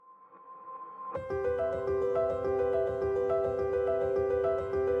Welcome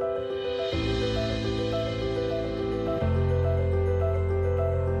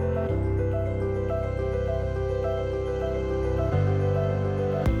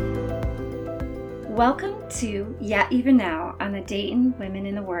to Yet Even Now on the Dayton Women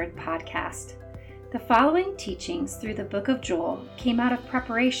in the Word podcast. The following teachings through the book of Joel came out of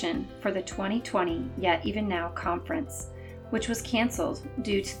preparation for the 2020 Yet Even Now conference, which was canceled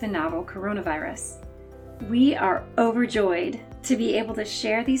due to the novel coronavirus. We are overjoyed to be able to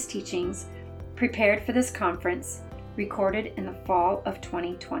share these teachings prepared for this conference, recorded in the fall of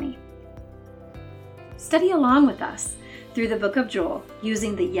 2020. Study along with us through the book of Joel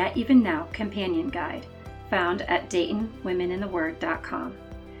using the Yet Even Now companion guide found at DaytonWomenInTheWord.com.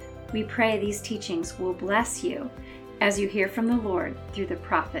 We pray these teachings will bless you as you hear from the Lord through the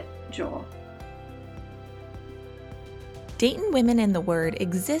prophet Joel. Dayton Women in the Word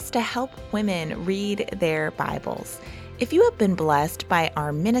exists to help women read their Bibles. If you have been blessed by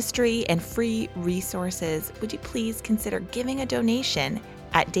our ministry and free resources, would you please consider giving a donation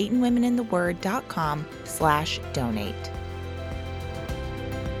at DaytonWomenInTheWord.com/donate.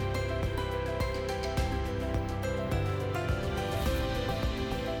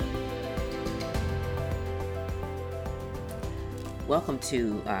 Welcome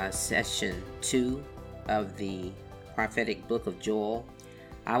to session 2 of the prophetic book of Joel.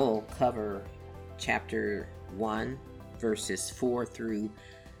 I will cover chapter 1, verses 4 through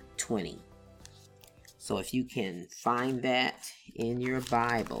 20. So if you can find that in your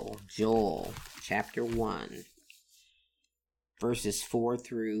Bible, Joel chapter 1, verses 4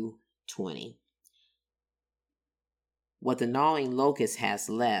 through 20. What the gnawing locust has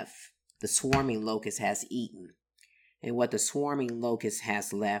left, the swarming locust has eaten. And what the swarming locust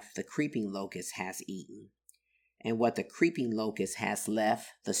has left, the creeping locust has eaten. And what the creeping locust has left,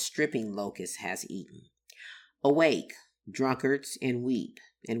 the stripping locust has eaten. Awake, drunkards, and weep,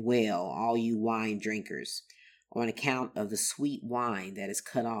 and wail, all you wine drinkers, on account of the sweet wine that is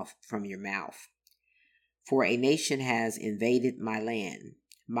cut off from your mouth. For a nation has invaded my land,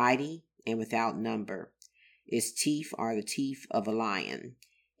 mighty and without number. Its teeth are the teeth of a lion,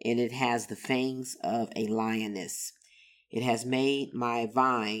 and it has the fangs of a lioness. It has made my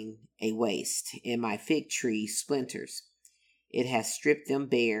vine a waste, and my fig tree splinters. It has stripped them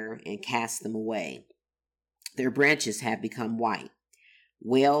bare and cast them away. Their branches have become white.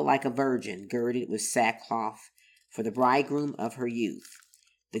 Wail like a virgin girded with sackcloth for the bridegroom of her youth.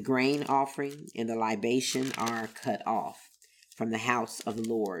 The grain offering and the libation are cut off from the house of the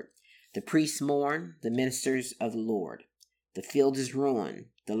Lord. The priests mourn, the ministers of the Lord. The field is ruined,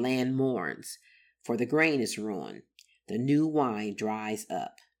 the land mourns, for the grain is ruined. The new wine dries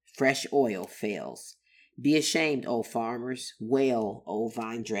up, fresh oil fails. Be ashamed, O farmers, wail, O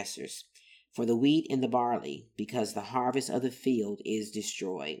vine dressers, for the wheat and the barley, because the harvest of the field is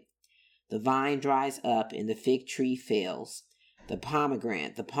destroyed. The vine dries up and the fig tree fails, the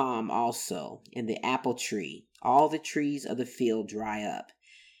pomegranate, the palm also, and the apple tree, all the trees of the field dry up.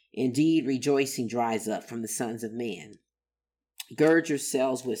 Indeed, rejoicing dries up from the sons of man. Gird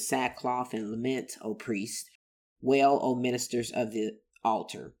yourselves with sackcloth and lament, O priests. Wail, O ministers of the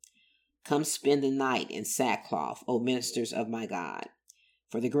altar. Come spend the night in sackcloth, O ministers of my God.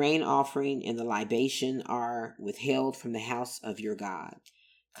 For the grain offering and the libation are withheld from the house of your God.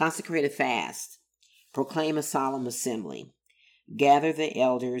 Consecrate a fast. Proclaim a solemn assembly. Gather the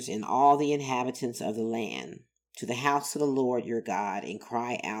elders and all the inhabitants of the land to the house of the Lord your God, and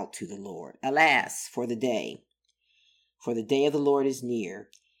cry out to the Lord. Alas, for the day of the Lord is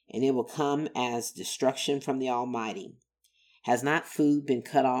near, and it will come as destruction from the Almighty. Has not food been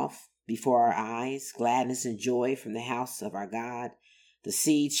cut off before our eyes, gladness and joy from the house of our God? The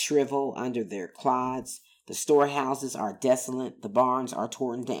seeds shrivel under their clods, the storehouses are desolate, the barns are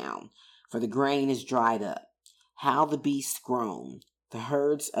torn down, for the grain is dried up. How the beasts groan, the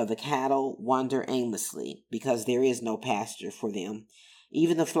herds of the cattle wander aimlessly, because there is no pasture for them.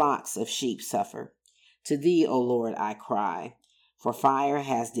 Even the flocks of sheep suffer. To thee, O Lord, I cry, for fire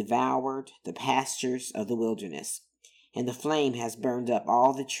has devoured the pastures of the wilderness, and the flame has burned up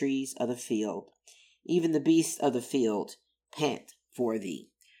all the trees of the field. Even the beasts of the field pant for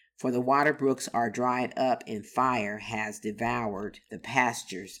thee, for the water brooks are dried up, and fire has devoured the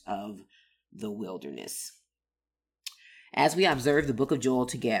pastures of the wilderness. As we observe the book of Joel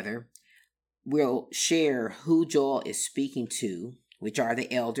together, we'll share who Joel is speaking to, which are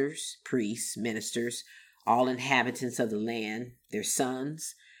the elders, priests, ministers, all inhabitants of the land, their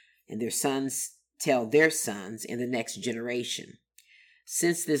sons, and their sons tell their sons in the next generation.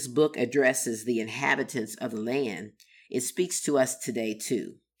 Since this book addresses the inhabitants of the land, it speaks to us today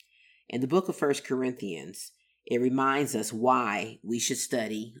too. In the book of 1 Corinthians, it reminds us why we should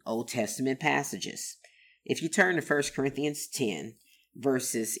study Old Testament passages. If you turn to 1 Corinthians 10,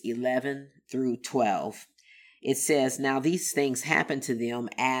 verses 11 through 12, it says, "Now these things happened to them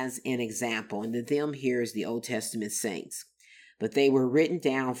as an example," and the them here is the Old Testament saints. "But they were written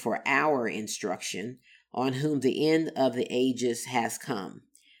down for our instruction, on whom the end of the ages has come.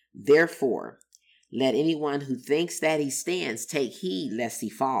 Therefore, let anyone who thinks that he stands take heed lest he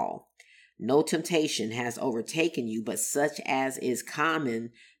fall. No temptation has overtaken you but such as is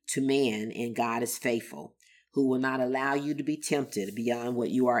common to man, and God is faithful, who will not allow you to be tempted beyond what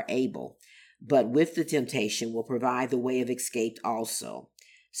you are able, but with the temptation will provide the way of escape also,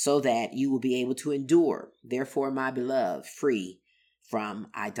 so that you will be able to endure. Therefore, my beloved, flee from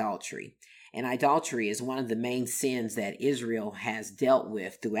idolatry." And idolatry is one of the main sins that Israel has dealt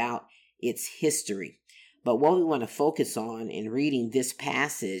with throughout its history. But what we want to focus on in reading this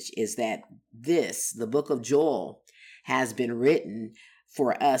passage is that the book of Joel, has been written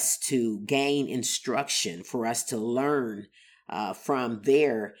for us to gain instruction, for us to learn from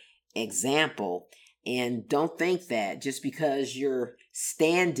their example. And don't think that just because you're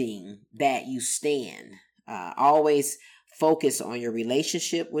standing that you stand. Always focus on your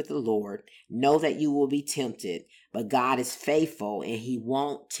relationship with the Lord. Know that you will be tempted, but God is faithful and he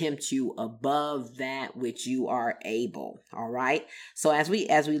won't tempt you above that which you are able. All right. So as we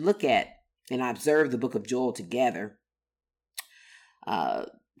look at and observe the book of Joel together,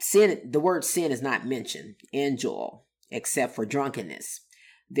 the word sin is not mentioned in Joel except for drunkenness.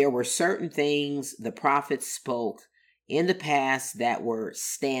 There were certain things the prophets spoke in the past that were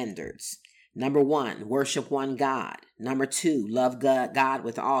standards. Number 1, worship one God. Number 2, love God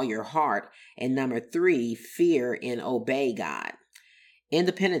with all your heart. And number 3, fear and obey God. In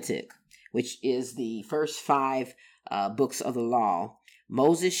the Pentateuch, which is the first 5 books of the law,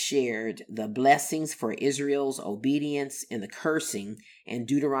 Moses shared the blessings for Israel's obedience and the cursing in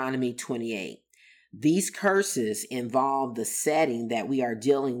Deuteronomy 28. These curses involve the setting that we are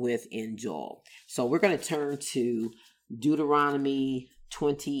dealing with in Joel. So we're going to turn to Deuteronomy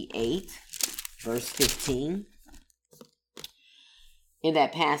 28, verse 15. In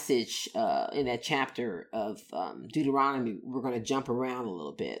that passage, in that chapter of Deuteronomy, we're going to jump around a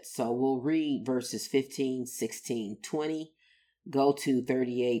little bit. So we'll read verses 15, 16, 20, go to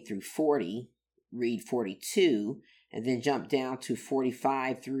 38 through 40, read 42, and then jump down to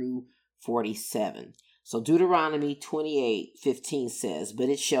 45 through 47. So Deuteronomy 28:15 says, "But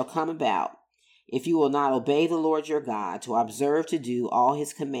it shall come about, if you will not obey the Lord your God, to observe to do all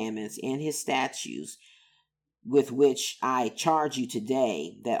his commandments and his statutes, with which I charge you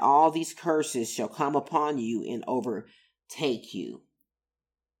today, that all these curses shall come upon you and overtake you.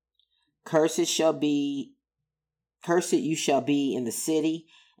 Cursed you shall be in the city,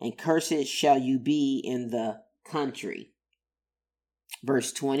 and cursed shall you be in the country."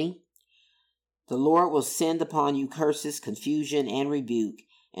 Verse 20, "The Lord will send upon you curses, confusion, and rebuke,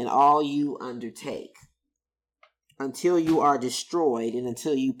 and all you undertake, until you are destroyed, and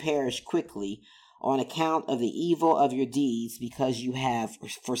until you perish quickly, on account of the evil of your deeds, because you have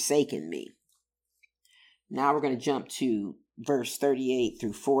forsaken me." Now we're going to jump to verse 38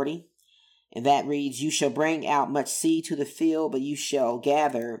 through 40. And that reads, "You shall bring out much seed to the field, but you shall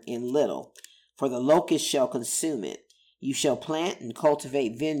gather in little, for the locust shall consume it. You shall plant and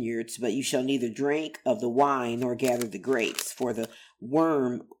cultivate vineyards, but you shall neither drink of the wine nor gather the grapes, for the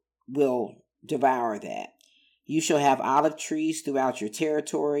worm will devour that. You shall have olive trees throughout your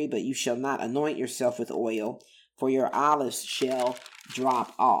territory, but you shall not anoint yourself with oil, for your olives shall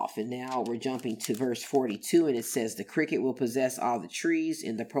drop off." And now we're jumping to verse 42, and it says, "The cricket will possess all the trees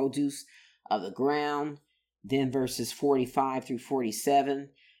and the produce of the ground." Then verses 45 through 47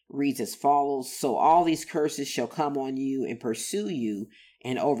 reads as follows, "So all these curses shall come on you and pursue you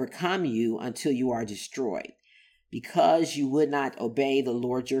and overcome you until you are destroyed, because you would not obey the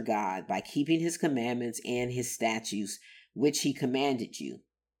Lord your God by keeping his commandments and his statutes, which he commanded you.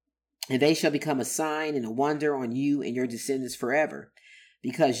 And they shall become a sign and a wonder on you and your descendants forever,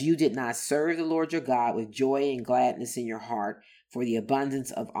 because you did not serve the Lord your God with joy and gladness in your heart for the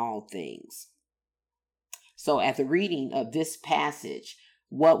abundance of all things." So at the reading of this passage,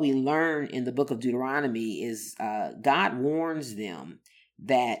 what we learn in the book of Deuteronomy is God warns them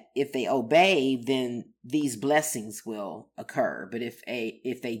that if they obey, then these blessings will occur. But if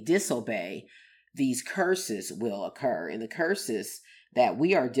they disobey, these curses will occur. And the curses that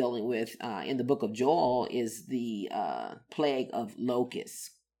we are dealing with in the book of Joel is the plague of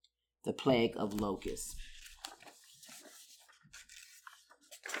locusts. The plague of locusts.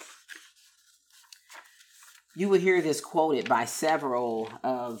 You will hear this quoted by several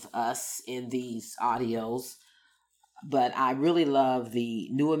of us in these audios, but I really love the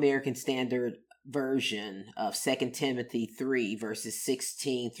New American Standard Version of 2 Timothy 3 verses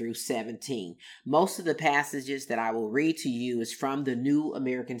 16 through 17. Most of the passages that I will read to you is from the New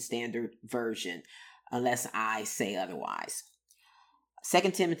American Standard Version, unless I say otherwise.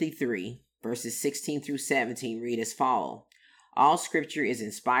 2 Timothy 3 verses 16 through 17 read as follows. All scripture is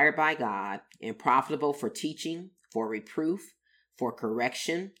inspired by God and profitable for teaching, for reproof, for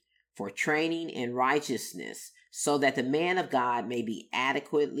correction, for training in righteousness, so that the man of God may be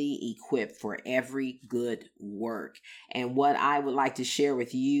adequately equipped for every good work. And what I would like to share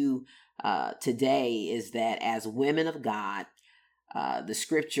with you today is that as women of God, the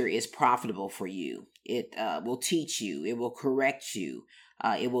scripture is profitable for you. It will teach you. It will correct you.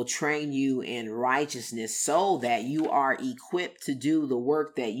 It will train you in righteousness so that you are equipped to do the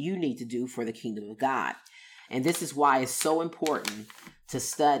work that you need to do for the kingdom of God. And this is why it's so important to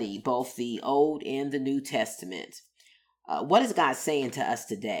study both the Old and the New Testament. What is God saying to us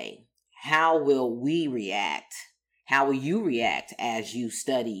today? How will we react? How will you react as you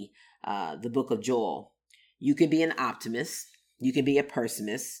study the book of Joel? You can be an optimist. You can be a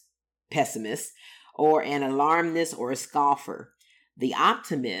pessimist, or an alarmist or a scoffer. The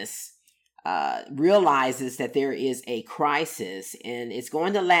optimist realizes that there is a crisis and it's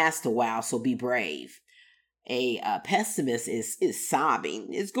going to last a while, so be brave. A pessimist is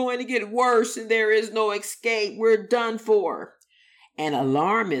sobbing. It's going to get worse and there is no escape. We're done for. An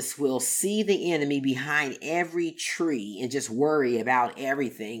alarmist will see the enemy behind every tree and just worry about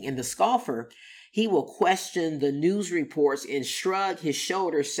everything. And the scoffer, he will question the news reports and shrug his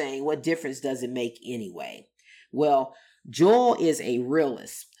shoulders saying, what difference does it make anyway? Well, Joel is a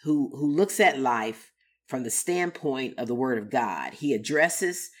realist who looks at life from the standpoint of the Word of God. He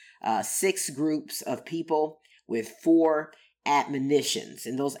addresses 6 groups of people with 4 admonitions.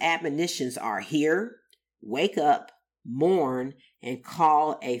 And those admonitions are hear, wake up, mourn, and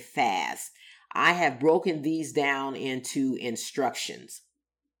call a fast. I have broken these down into instructions.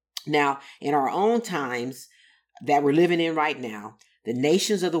 Now, in our own times that we're living in right now, the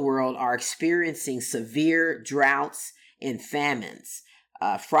nations of the world are experiencing severe droughts and famines,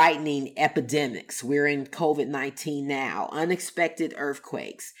 frightening epidemics. We're in COVID-19 now, unexpected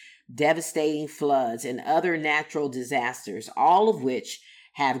earthquakes, devastating floods, and other natural disasters, all of which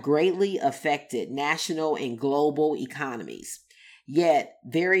have greatly affected national and global economies. Yet,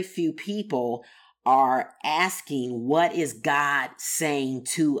 very few people are asking, what is God saying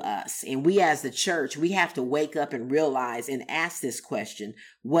to us? And we as the church, we have to wake up and realize and ask this question,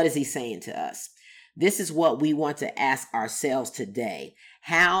 what is he saying to us? This is what we want to ask ourselves today.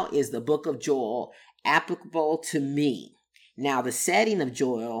 How is the book of Joel applicable to me? Now, the setting of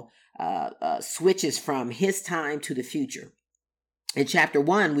Joel switches from his time to the future. In chapter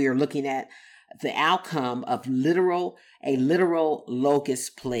 1, we are looking at the outcome of a literal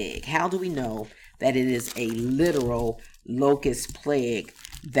locust plague. How do we know that it is a literal locust plague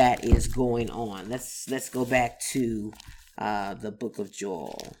that is going on? Let's go back to the book of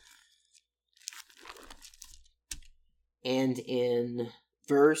Joel. And in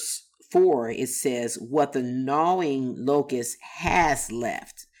verse 4, it says, what the gnawing locust has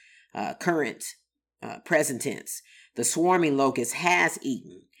left, present tense. The swarming locust has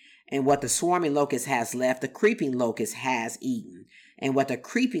eaten. And what the swarming locust has left, the creeping locust has eaten. And what the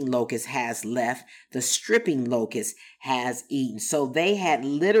creeping locust has left, the stripping locust has eaten. So they had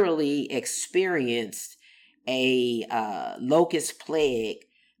literally experienced a locust plague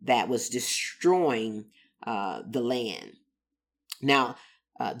that was destroying the land. Now,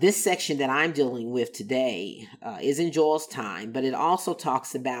 this section that I'm dealing with today is in Joel's time, but it also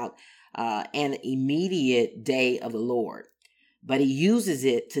talks about an immediate day of the Lord. But he uses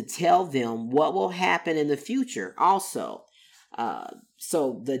it to tell them what will happen in the future also.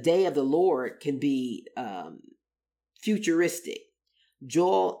 So the day of the Lord can be futuristic.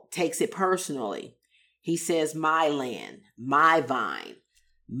 Joel takes it personally. He says, my land, my vine,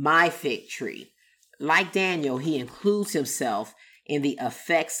 my fig tree. Like Daniel, he includes himself in the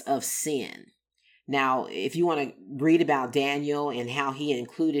effects of sin. Now, if you want to read about Daniel and how he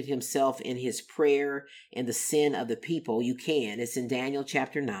included himself in his prayer and the sin of the people, you can. It's in Daniel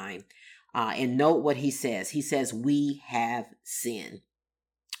chapter 9. And note what he says. He says, we have sinned.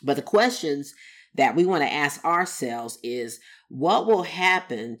 But the questions that we want to ask ourselves is, what will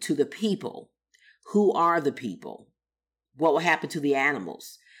happen to the people? Who are the people? What will happen to the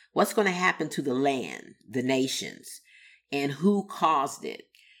animals? What's going to happen to the land, the nations? And who caused it?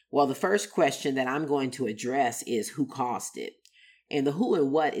 Well, the first question that I'm going to address is who caused it? And the who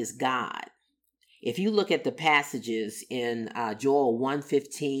and what is God. If you look at the passages in Joel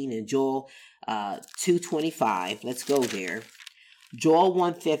 1:15 and Joel 2:25, let's go there. Joel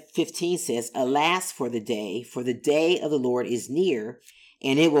 1:15 says, "Alas for the day of the Lord is near,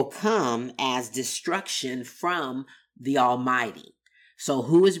 and it will come as destruction from the Almighty." So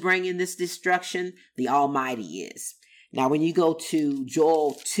who is bringing this destruction? The Almighty is. Now, when you go to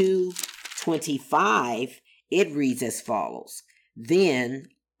Joel 2:25, it reads as follows. "Then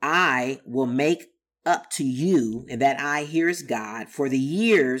I will make up to you," and that I here is God, "for the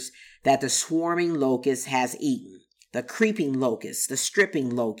years that the swarming locust has eaten, the creeping locust, the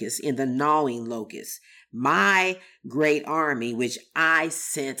stripping locust, and the gnawing locust, my great army which I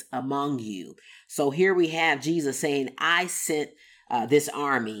sent among you." So here we have Jesus saying, I sent this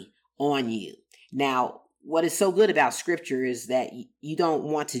army on you. Now, what is so good about scripture is that you don't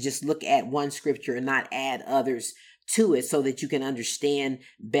want to just look at one scripture and not add others to it so that you can understand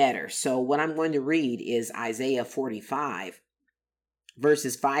better. So what I'm going to read is Isaiah 45,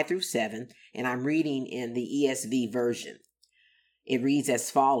 verses 5-7, and I'm reading in the ESV version. It reads as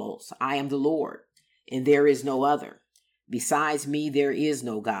follows. "I am the Lord, and there is no other. Besides me, there is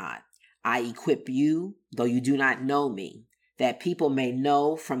no God. I equip you, though you do not know me, that people may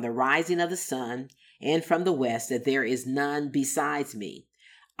know from the rising of the sun and from the west that there is none besides me.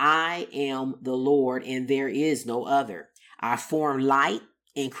 I am the Lord, and there is no other. I form light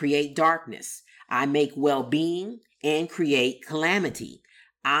and create darkness. I make well-being and create calamity.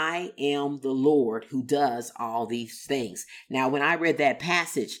 I am the Lord who does all these things." Now, when I read that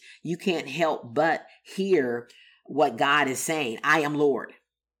passage, you can't help but hear what God is saying. I am Lord.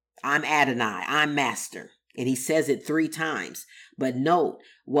 I'm Adonai. I'm Master. And he says it 3 times. But note,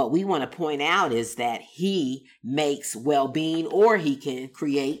 what we want to point out is that he makes well-being, or he can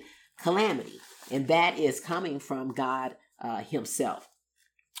create calamity. And that is coming from God himself.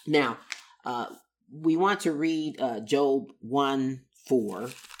 Now, we want to read Job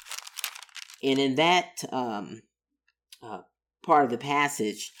 1:4. And in that part of the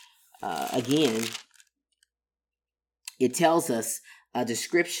passage, again, it tells us a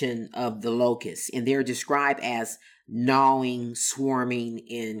description of the locusts, and they're described as gnawing, swarming,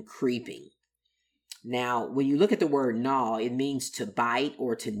 and creeping. Now, when you look at the word gnaw, it means to bite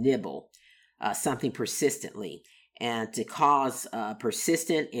or to nibble something persistently, and to cause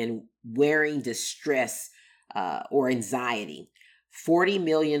persistent and wearing distress or anxiety. 40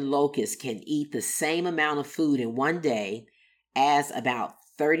 million locusts can eat the same amount of food in one day as about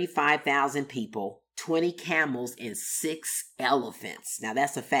 35,000 people, 20 camels, and 6 elephants. Now,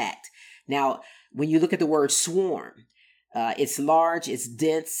 that's a fact. Now, when you look at the word swarm, it's large, it's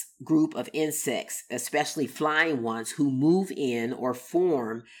dense group of insects, especially flying ones, who move in or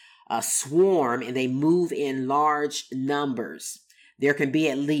form a swarm, and they move in large numbers. There can be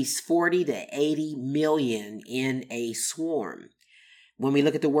at least 40 to 80 million in a swarm. When we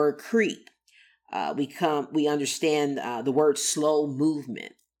look at the word creep, we understand the word slow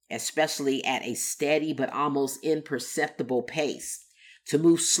movement, especially at a steady but almost imperceptible pace, to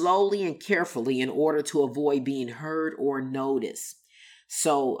move slowly and carefully in order to avoid being heard or noticed.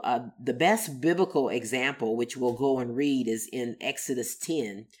 So the best biblical example, which we'll go and read, is in Exodus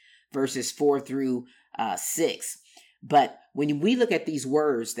 10, verses 4-6. But when we look at these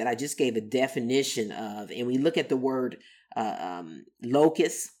words that I just gave a definition of, and we look at the word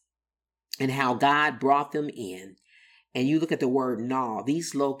locusts and how God brought them in, and you look at the word gnaw,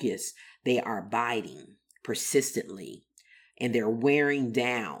 these locusts, they are biting persistently, and they're wearing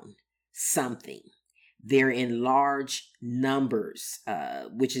down something. They're in large numbers,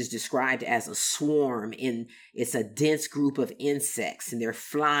 which is described as a swarm, and it's a dense group of insects, and they're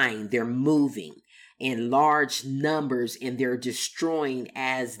flying, they're moving in large numbers, and they're destroying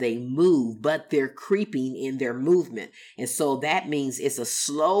as they move, but they're creeping in their movement. And so that means it's a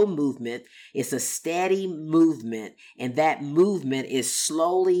slow movement, it's a steady movement, and that movement is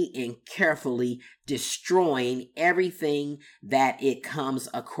slowly and carefully destroying everything that it comes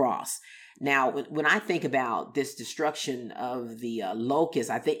across. Now, when I think about this destruction of the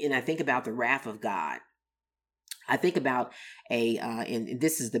locusts, I think about the wrath of God. I think about and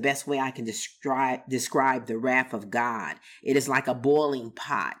this is the best way I can describe the wrath of God. It is like a boiling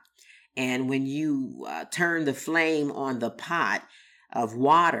pot. And when you turn the flame on the pot of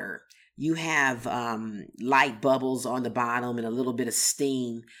water, you have light bubbles on the bottom and a little bit of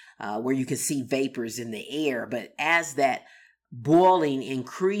steam where you can see vapors in the air. But as that boiling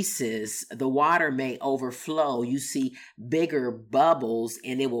increases, the water may overflow. You see bigger bubbles,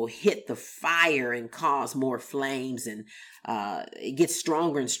 and it will hit the fire and cause more flames, and it gets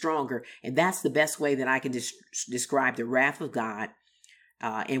stronger and stronger. And that's the best way that I can describe the wrath of God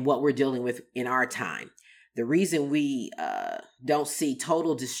and what we're dealing with in our time. The reason we don't see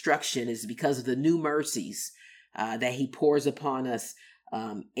total destruction is because of the new mercies that he pours upon us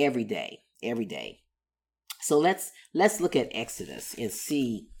every day. So let's look at Exodus and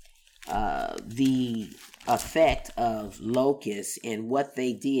see the effect of locusts and what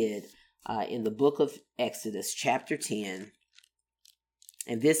they did in the book of Exodus, chapter 10.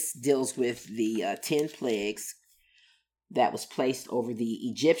 And this deals with the 10 plagues that was placed over the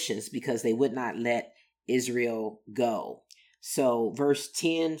Egyptians because they would not let Israel go. So verse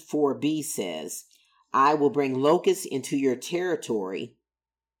 10 4b says, I will bring locusts into your territory,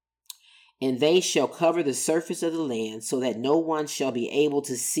 and they shall cover the surface of the land, so that no one shall be able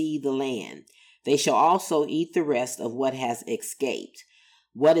to see the land. They shall also eat the rest of what has escaped,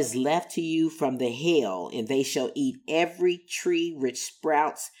 what is left to you from the hail, and they shall eat every tree which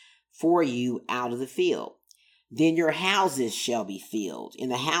sprouts for you out of the field. Then your houses shall be filled, and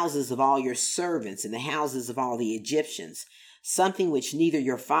the houses of all your servants, and the houses of all the Egyptians, something which neither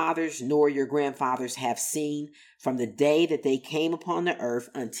your fathers nor your grandfathers have seen from the day that they came upon the earth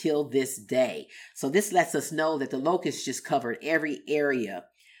until this day. So this lets us know that the locusts just covered every area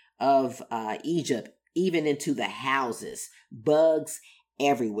of Egypt, even into the houses, bugs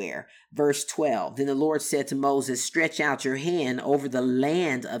everywhere. Verse 12, then the Lord said to Moses, stretch out your hand over the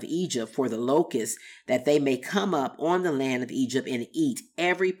land of Egypt for the locusts, that they may come up on the land of Egypt and eat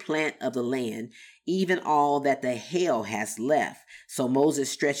every plant of the land, even all that the hail has left. So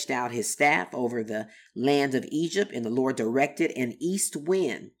Moses stretched out his staff over the land of Egypt, and the Lord directed an east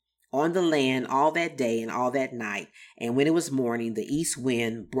wind on the land all that day and all that night. And when it was morning, the east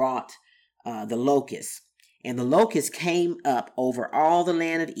wind brought the locusts. And the locusts came up over all the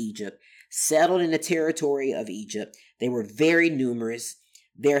land of Egypt, settled in the territory of Egypt. They were very numerous.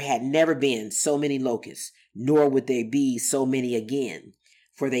 There had never been so many locusts, nor would there be so many again,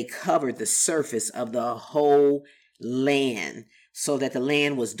 for they covered the surface of the whole land, so that the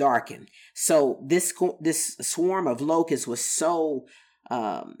land was darkened. So this swarm of locusts was so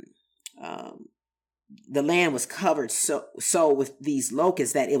the land was covered so with these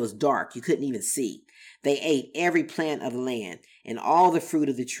locusts that it was dark. You couldn't even see. They ate every plant of the land and all the fruit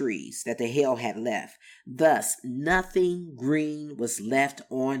of the trees that the hail had left. Thus, nothing green was left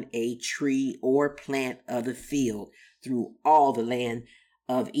on a tree or plant of the field through all the land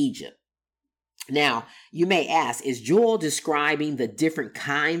of Egypt. Now, you may ask, is Joel describing the different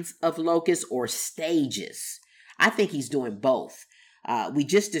kinds of locusts or stages? I think he's doing both. We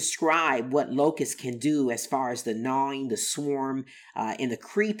just described what locusts can do as far as the gnawing, the swarm, and the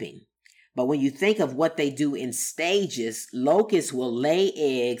creeping. But when you think of what they do in stages, locusts will lay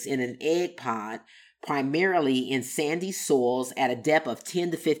eggs in an egg pod, primarily in sandy soils at a depth of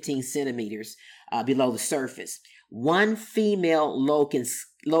 10 to 15 centimeters below the surface. One female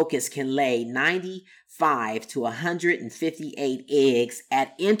locust can lay 95 to 158 eggs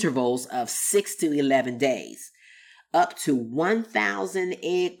at intervals of 6 to 11 days. Up to 1,000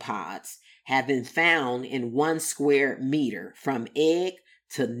 egg pods have been found in 1 square meter, from egg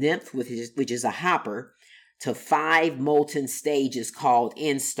to nymph, which is a hopper, to 5 molten stages called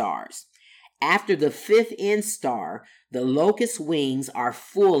instars. After the 5th instar, the locust wings are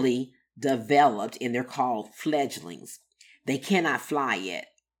fully developed and they're called fledglings. They cannot fly yet.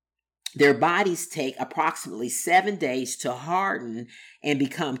 Their bodies take approximately 7 days to harden and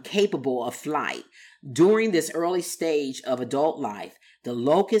become capable of flight. During this early stage of adult life, the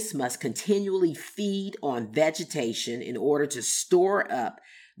locust must continually feed on vegetation in order to store up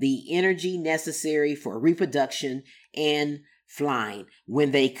the energy necessary for reproduction and flying.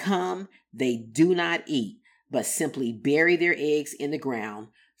 When they come, they do not eat, but simply bury their eggs in the ground.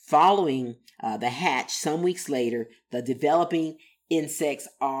 Following the hatch, some weeks later, the developing insects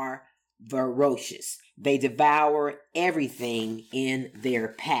are ferocious. They devour everything in their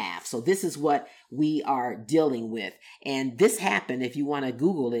path. So this is what we are dealing with. And this happened, if you want to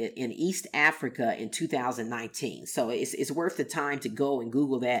Google it, in East Africa in 2019. So it's worth the time to go and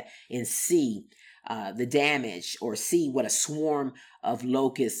Google that and see the damage, or see what a swarm of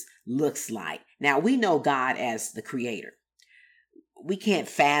locusts looks like. Now, we know God as the creator. We can't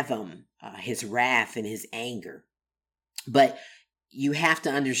fathom his wrath and his anger. But you have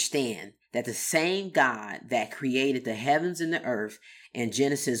to understand that the same God that created the heavens and the earth in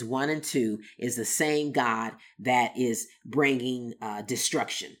Genesis 1 and 2 is the same God that is bringing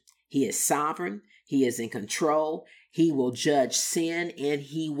destruction. He is sovereign. He is in control. He will judge sin and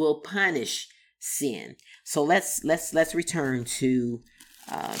he will punish sin. So let's return to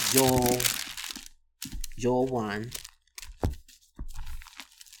Joel 1.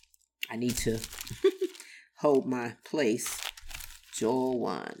 I need to hold my place Joel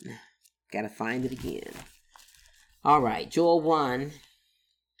 1. Got to find it again. All right, Joel 1,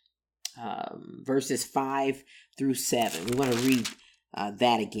 verses 5 through 7. We want to read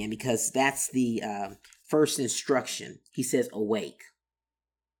that again because that's the first instruction. He says, awake.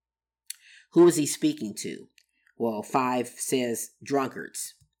 Who is he speaking to? Well, 5 says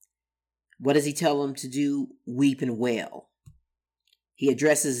drunkards. What does he tell them to do? Weep and wail. He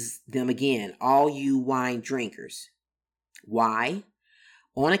addresses them again, all you wine drinkers. Why?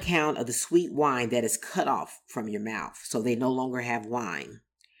 On account of the sweet wine that is cut off from your mouth, so they no longer have wine.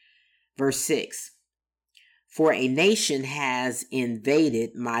 Verse 6. For a nation has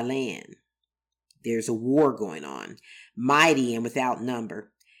invaded my land. There's a war going on, mighty and without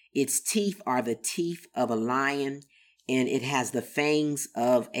number. Its teeth are the teeth of a lion, and it has the fangs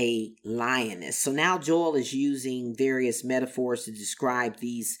of a lioness. So now Joel is using various metaphors to describe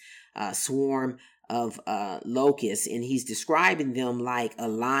these swarm of locusts, and he's describing them like a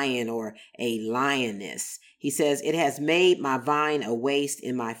lion or a lioness. He says, it has made my vine a waste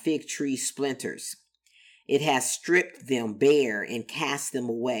and my fig tree splinters. It has stripped them bare and cast them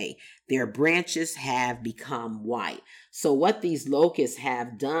away. Their branches have become white. So what these locusts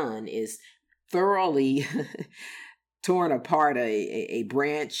have done is thoroughly torn apart a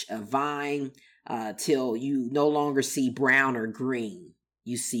branch, a vine, till you no longer see brown or green.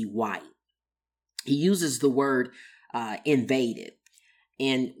 You see white. He uses the word invaded.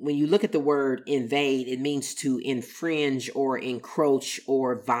 And when you look at the word invade, it means to infringe or encroach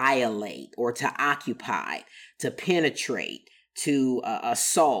or violate or to occupy, to penetrate, to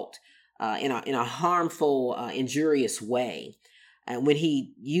assault in a harmful, injurious way. And when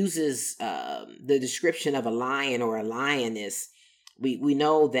he uses the description of a lion or a lioness, we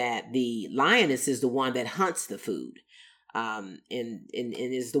know that the lioness is the one that hunts the food and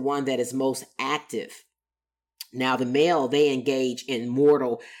is the one that is most active. Now, the male, they engage in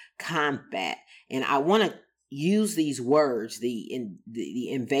mortal combat. And I want to use these words, the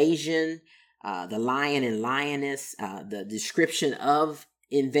invasion, the lion and lioness, the description of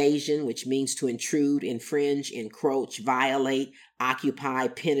invasion, which means to intrude, infringe, encroach, violate, occupy,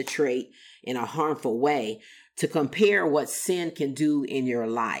 penetrate in a harmful way, to compare what sin can do in your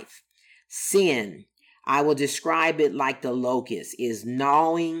life. Sin, I will describe it like the locust, is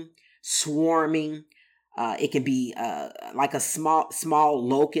gnawing, swarming. It can be like a small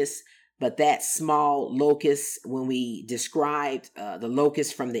locust, but that small locust, when we described the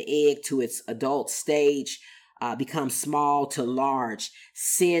locust from the egg to its adult stage, becomes small to large.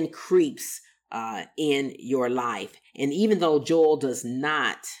 Sin creeps in your life. And even though Joel does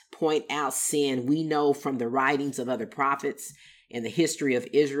not point out sin, we know from the writings of other prophets in the history of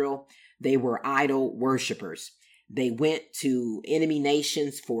Israel, they were idol worshipers. They went to enemy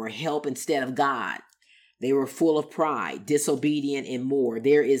nations for help instead of God. They were full of pride, disobedient, and more.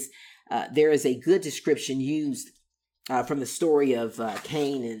 There is a good description used from the story of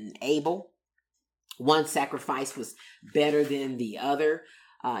Cain and Abel. One sacrifice was better than the other.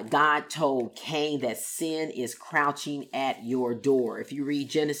 God told Cain that sin is crouching at your door. If you read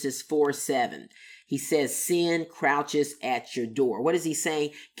Genesis 4:7, he says sin crouches at your door. What is he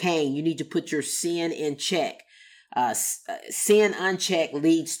saying? Cain, you need to put your sin in check. Sin unchecked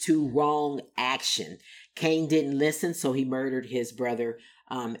leads to wrong action. Cain didn't listen, so he murdered his brother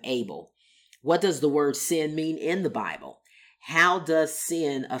Abel. What does the word sin mean in the Bible? How does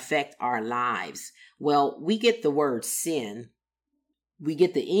sin affect our lives? Well, we get the word sin. We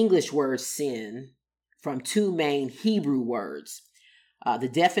get the English word sin from two main Hebrew words. The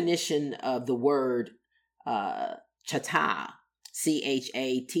definition of the word chatah,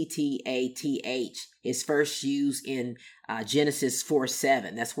 Chattatah, is first used in Genesis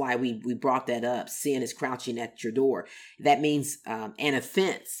 4:7. That's why we brought that up. Sin is crouching at your door. That means an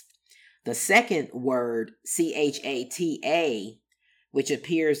offense. The second word, Chata, which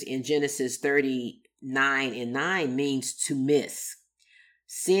appears in Genesis 39:9, means to miss.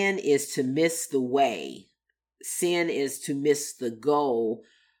 Sin is to miss the way. Sin is to miss the goal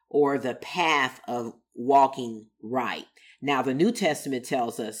or the path of walking right. Now, the New Testament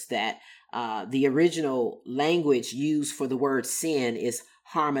tells us that the original language used for the word sin is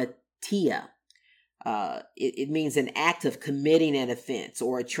harmatia. It means an act of committing an offense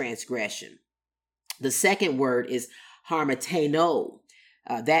or a transgression. The second word is harmateno.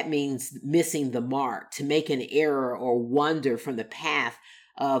 That means missing the mark, to make an error or wander from the path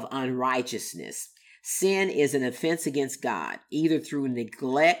of unrighteousness. Sin is an offense against God, either through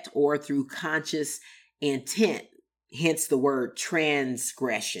neglect or through conscious intent. Hence the word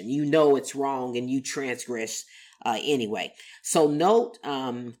transgression. You know it's wrong and you transgress anyway. So note,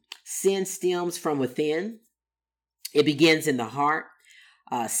 sin stems from within. It begins in the heart.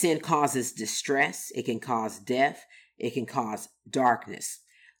 Sin causes distress. It can cause death. It can cause darkness.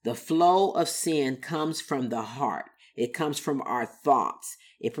 The flow of sin comes from the heart. It comes from our thoughts.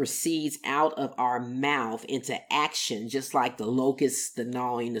 It proceeds out of our mouth into action, just like the locusts, the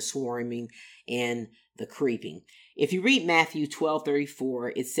gnawing, the swarming, and the creeping. If you read Matthew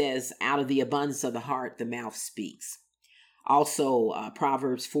 12:34, it says, out of the abundance of the heart, the mouth speaks. Also,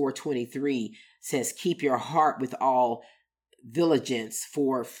 Proverbs 4:23 says, keep your heart with all diligence,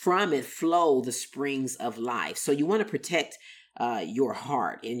 for from it flow the springs of life. So you want to protect your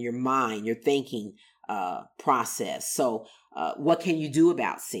heart and your mind, your thinking process. So what can you do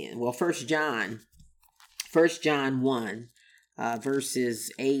about sin? Well, 1 John 1,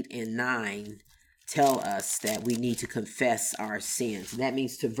 verses 8 and 9 tell us that we need to confess our sins. And that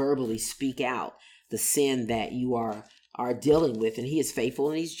means to verbally speak out the sin that you are dealing with, and he is faithful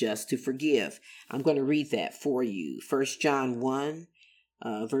and he's just to forgive. I'm going to read that for you. 1 John 1,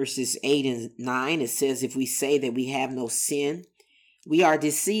 verses 8 and 9, it says, if we say that we have no sin, we are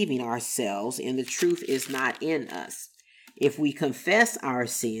deceiving ourselves and the truth is not in us. If we confess our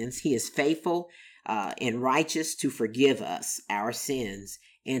sins, he is faithful and righteous to forgive us our sins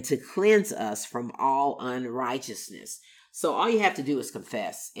and to cleanse us from all unrighteousness. So all you have to do is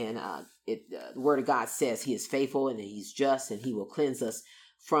confess. And the word of God says he is faithful and he's just and he will cleanse us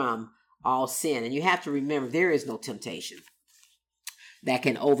from all sin. And you have to remember, there is no temptation that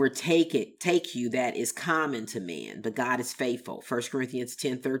can take you that is common to man, but God is faithful. 1 Corinthians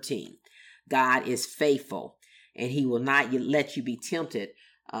 10:13. God is faithful and he will not let you be tempted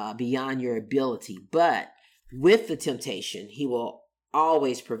beyond your ability. But with the temptation, he will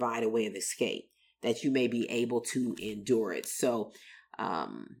always provide a way of escape that you may be able to endure it. So,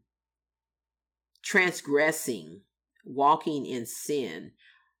 transgressing, walking in sin,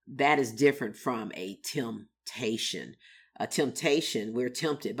 that is different from a temptation. A temptation, we're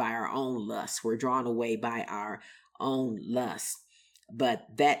tempted by our own lust. We're drawn away by our own lust. But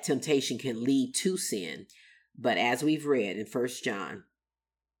that temptation can lead to sin. But as we've read in 1 John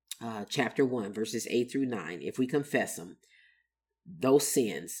chapter 1, verses 8 through 9, if we confess them, those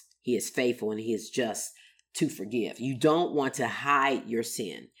sins, he is faithful and he is just to forgive. You don't want to hide your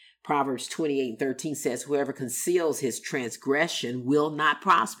sin. Proverbs 28:13 says, whoever conceals his transgression will not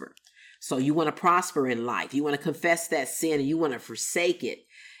prosper. So you want to prosper in life. You want to confess that sin and you want to forsake it.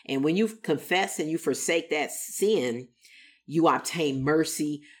 And when you confess and you forsake that sin, you obtain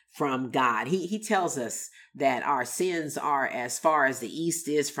mercy from God. He tells us that our sins are as far as the east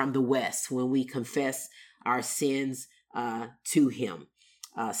is from the west when we confess our sins to him.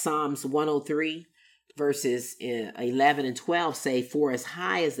 Psalms 103 verses 11 and 12 say, for as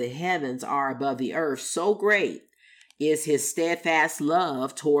high as the heavens are above the earth, so great is his steadfast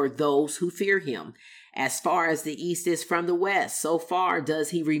love toward those who fear him. As far as the east is from the west, so far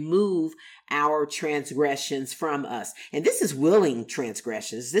does he remove our transgressions from us. And this is willing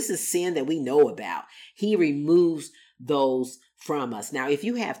transgressions. This is sin that we know about. He removes those from us. Now, if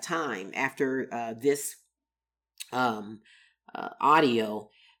you have time after this audio,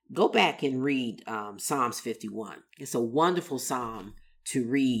 go back and read Psalms 51. It's a wonderful psalm to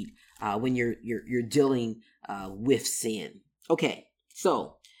read when you're dealing with sin. Okay,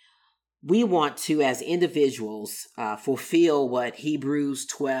 so we want to, as individuals, fulfill what Hebrews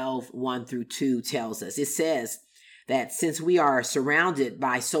 12:1 through 2 tells us. It says that since we are surrounded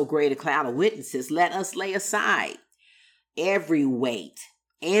by so great a cloud of witnesses, let us lay aside every weight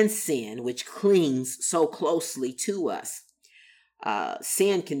and sin which clings so closely to us.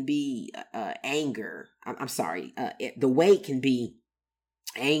 Sin can be anger. The weight can be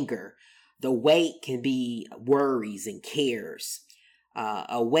anger. The weight can be worries and cares.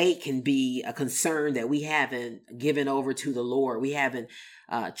 A weight can be a concern that we haven't given over to the Lord. We haven't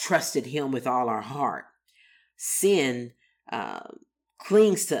trusted him with all our heart. Sin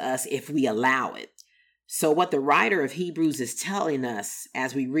clings to us if we allow it. So what the writer of Hebrews is telling us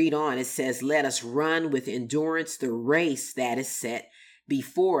as we read on, it says, let us run with endurance the race that is set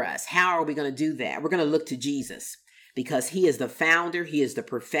before us. How are we going to do that? We're going to look to Jesus because he is the founder. He is the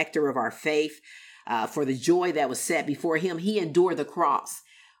perfecter of our faith. For the joy that was set before him, he endured the cross.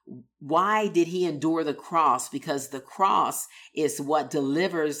 Why did he endure the cross? Because the cross is what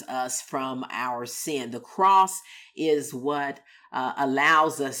delivers us from our sin. The cross is what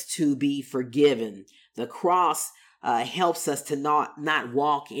allows us to be forgiven. The cross helps us to not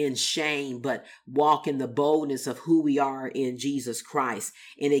walk in shame, but walk in the boldness of who we are in Jesus Christ.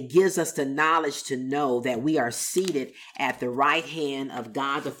 And it gives us the knowledge to know that we are seated at the right hand of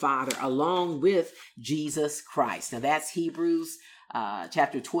God the Father along with Jesus Christ. Now that's Hebrews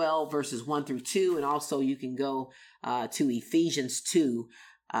chapter 12, verses 1 through 2. And also you can go to Ephesians 2,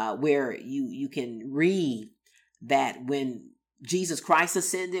 where you can read that when Jesus Christ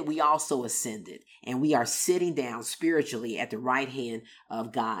ascended, we also ascended, and we are sitting down spiritually at the right hand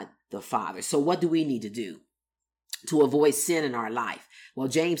of God the Father. So what do we need to do to avoid sin in our life? Well,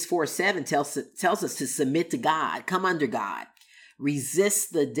 James 4:7 tells us to submit to God, come under God,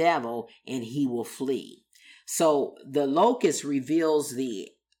 resist the devil, and he will flee. So the locust reveals the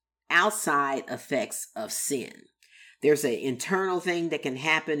outside effects of sin. There's an internal thing that can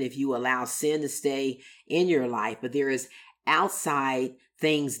happen if you allow sin to stay in your life, but there is outside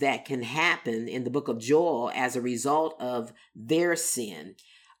things that can happen in the book of Joel as a result of their sin.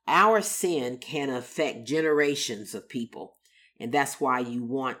 Our sin can affect generations of people, and that's why you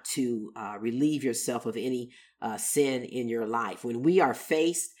want to relieve yourself of any sin in your life. When we are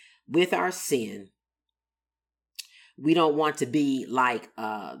faced with our sin, we don't want to be like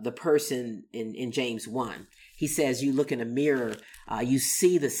the person in James 1. He says you look in a mirror, you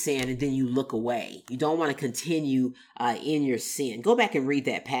see the sin, and then you look away. You don't want to continue in your sin. Go back and read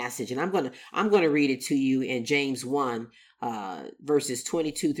that passage, and I'm going to read it to you in James 1, verses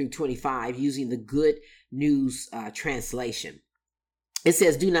 22 through 25, using the Good News translation. It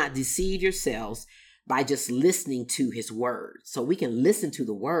says, "Do not deceive yourselves by just listening to his word." So we can listen to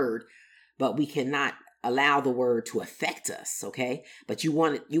the word, but we cannot allow the word to affect us, okay? But you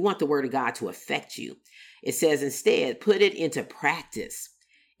want the word of God to affect you. It says, instead, put it into practice.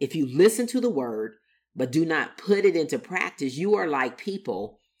 If you listen to the word, but do not put it into practice, you are like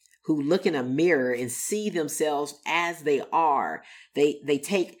people who look in a mirror and see themselves as they are. They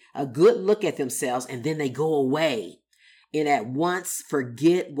take a good look at themselves and then they go away and at once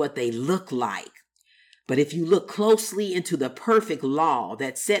forget what they look like. But if you look closely into the perfect law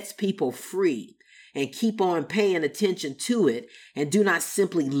that sets people free, and keep on paying attention to it, and do not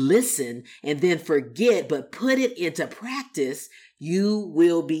simply listen and then forget, but put it into practice, you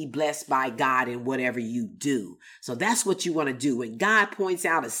will be blessed by God in whatever you do. So that's what you want to do. When God points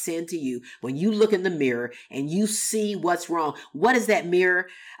out a sin to you, when you look in the mirror and you see what's wrong, what is that mirror?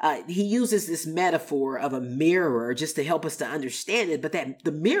 He uses this metaphor of a mirror just to help us to understand it, but that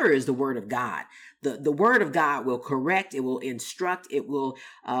the mirror is the word of God. The word of God will correct, it will instruct, it will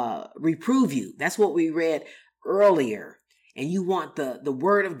reprove you. That's what we read earlier. And you want the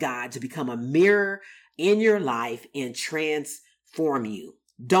word of God to become a mirror in your life and transform you.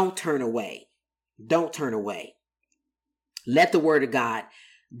 Don't turn away. Don't turn away. Let the word of God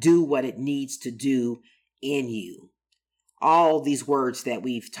do what it needs to do in you. All these words that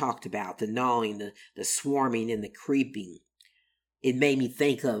we've talked about, the gnawing, the swarming, and the creeping, it made me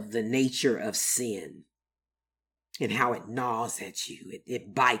think of the nature of sin and how it gnaws at you.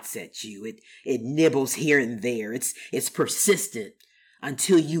 It bites at you. It nibbles here and there. It's persistent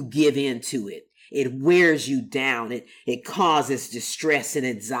until you give in to it. It wears you down. It causes distress and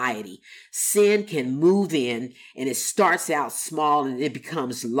anxiety. Sin can move in, and it starts out small and it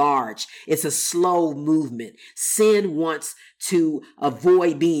becomes large. It's a slow movement. Sin wants to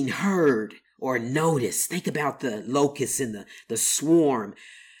avoid being heard or noticed. Think about the locust and the swarm.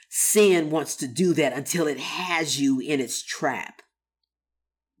 Sin wants to do that until it has you in its trap.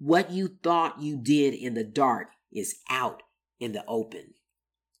 What you thought you did in the dark is out in the open.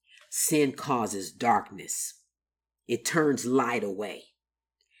 Sin causes darkness. It turns light away.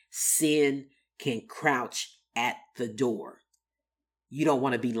 Sin can crouch at the door. You don't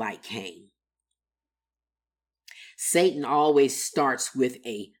want to be like Cain. Satan always starts with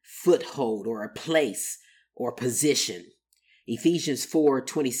a foothold or a place or position. Ephesians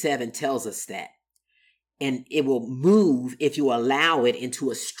 4:27 tells us that. And it will move if you allow it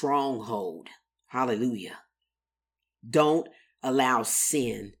into a stronghold. Hallelujah. Don't allow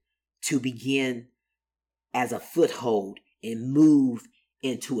sin to begin as a foothold and move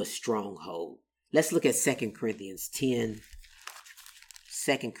into a stronghold. Let's look at 2 Corinthians 10.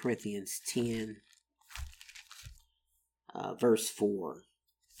 2 Corinthians 10, verse 4.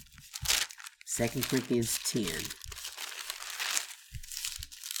 2 Corinthians 10.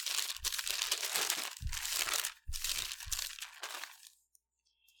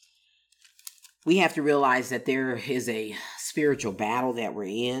 We have to realize that there is a spiritual battle that we're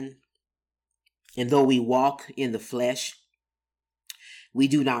in. And though we walk in the flesh, we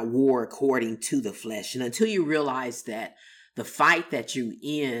do not war according to the flesh. And until you realize that the fight that you're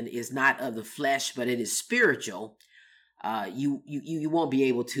in is not of the flesh, but it is spiritual, you won't be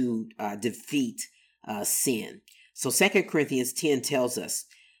able to defeat sin. So 2 Corinthians 10 tells us,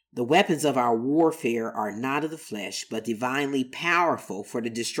 the weapons of our warfare are not of the flesh, but divinely powerful for the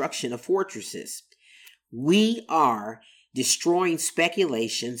destruction of fortresses. We are destroying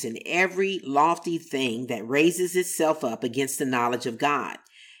speculations and every lofty thing that raises itself up against the knowledge of God.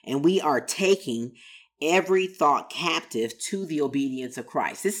 And we are taking every thought captive to the obedience of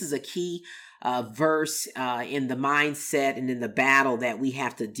Christ. This is a key verse in the mindset and in the battle that we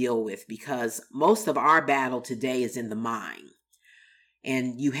have to deal with, because most of our battle today is in the mind.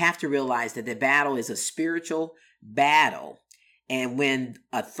 And you have to realize that the battle is a spiritual battle. And when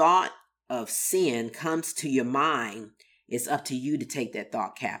a thought of sin comes to your mind, it's up to you to take that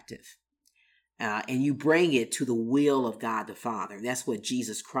thought captive. And you bring it to the will of God the Father. And that's what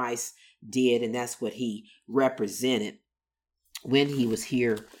Jesus Christ did, and that's what he represented when he was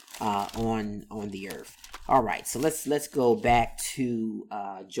here on the earth. All right, so let's go back to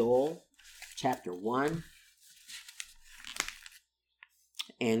Joel chapter 1.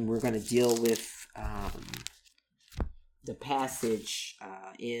 And we're going to deal with the passage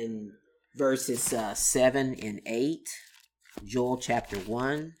in verses 7 and 8. Joel chapter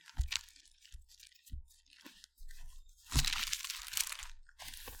 1.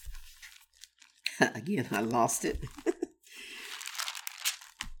 Again, I lost it.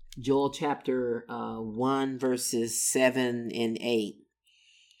 Joel chapter 1, verses 7 and 8.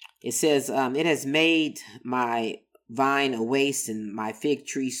 It says, it has made my vine a waste and my fig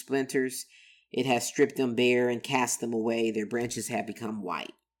tree splinters. It has stripped them bare and cast them away. Their branches have become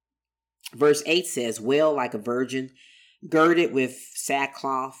white. Verse 8 says, wail like a virgin, girded with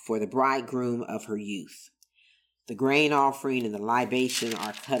sackcloth for the bridegroom of her youth. The grain offering and the libation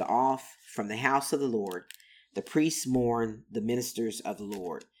are cut off from the house of the Lord. The priests mourn, the ministers of the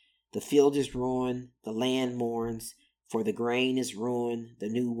Lord. The field is ruined, the land mourns, for the grain is ruined, the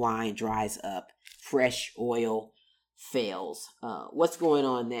new wine dries up, fresh oil fails. What's going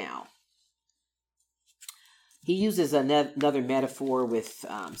on now? He uses another metaphor with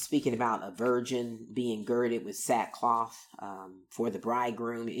speaking about a virgin being girded with sackcloth for the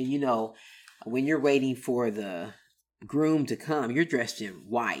bridegroom. And you know, when you're waiting for the groom to come, you're dressed in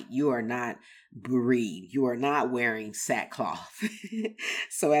white. You are not bereaved. You are not wearing sackcloth.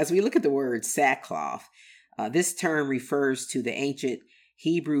 So as we look at the word sackcloth, this term refers to the ancient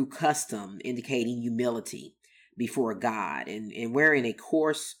Hebrew custom indicating humility before God, and wearing a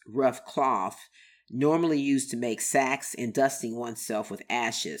coarse, rough cloth, normally used to make sacks and dusting oneself with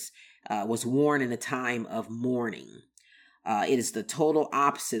ashes, was worn in a time of mourning. It is the total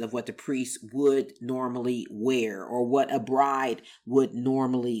opposite of what the priest would normally wear, or what a bride would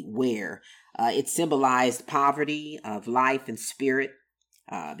normally wear. It symbolized poverty of life and spirit,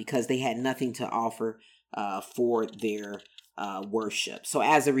 because they had nothing to offer for their worship. So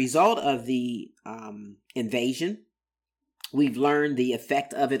as a result of the invasion, we've learned the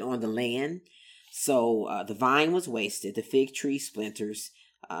effect of it on the land. So the vine was wasted, the fig tree splinters,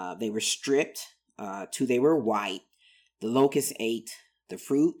 they were stripped till they were white. The locust ate the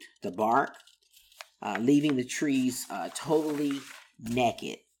fruit, the bark, leaving the trees totally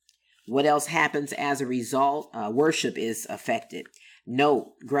naked. What else happens as a result? Worship is affected.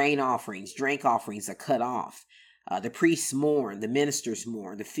 Note, grain offerings, drink offerings are cut off. The priests mourn, the ministers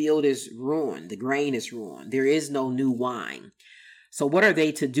mourn, the field is ruined, the grain is ruined. There is no new wine. So what are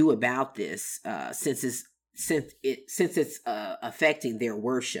they to do about this since it's affecting their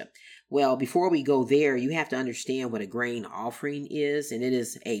worship? Well, before we go there, you have to understand what a grain offering is, and it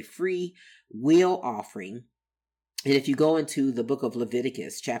is a free will offering. And if you go into the book of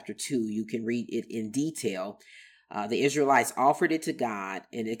Leviticus, chapter 2, you can read it in detail. The Israelites offered it to God,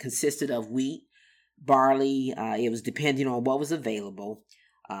 and it consisted of wheat, barley. It was depending on what was available.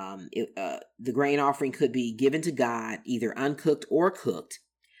 The grain offering could be given to God either uncooked or cooked.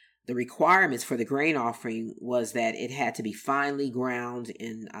 The requirements for the grain offering was that it had to be finely ground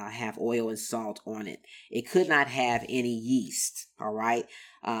and have oil and salt on it. It could not have any yeast. All right.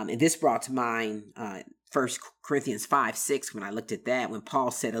 And this brought to mind 1 Corinthians 5:6 when I looked at that, when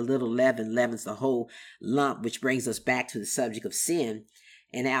Paul said a little leaven leavens the whole lump, which brings us back to the subject of sin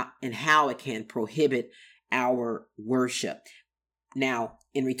and how it can prohibit our worship. Now,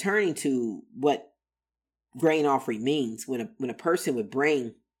 in returning to what grain offering means, when a person would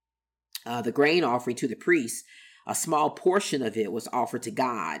bring the grain offering to the priest, a small portion of it was offered to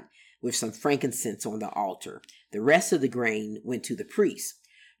God with some frankincense on the altar. The rest of the grain went to the priest.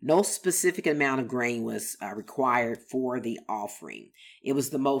 No specific amount of grain was required for the offering. It was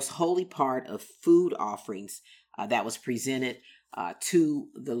the most holy part of food offerings that was presented to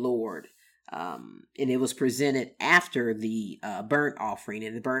the Lord. And it was presented after the burnt offering.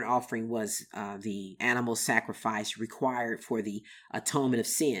 And the burnt offering was the animal sacrifice required for the atonement of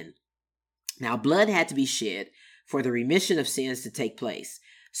sin. Now, blood had to be shed for the remission of sins to take place.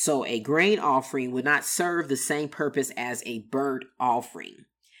 So a grain offering would not serve the same purpose as a burnt offering.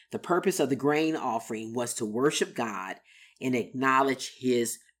 The purpose of the grain offering was to worship God and acknowledge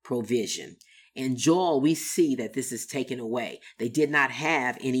his provision. In Joel, we see that this is taken away. They did not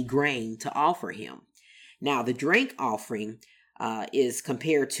have any grain to offer him. Now, the drink offering is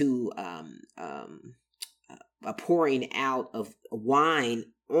compared to a pouring out of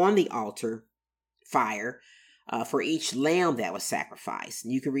wine on the altar fire for each lamb that was sacrificed.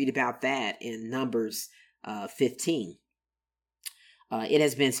 And you can read about that in Numbers 15. It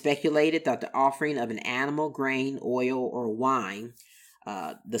has been speculated that the offering of an animal, grain, oil, or wine,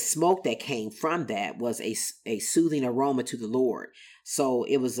 the smoke that came from that was a soothing aroma to the Lord. So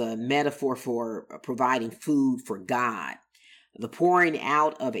it was a metaphor for providing food for God. The pouring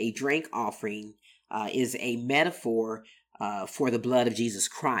out of a drink offering is a metaphor for the blood of Jesus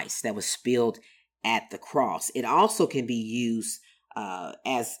Christ that was spilled at the cross. It also can be used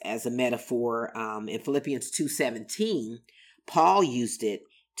as a metaphor in Philippians 2:17. Paul used it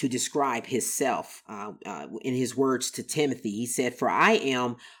to describe himself in his words to Timothy. He said, "For I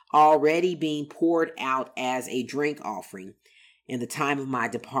am already being poured out as a drink offering, and the time of my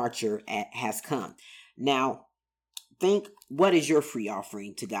departure has come." Now, think, what is your free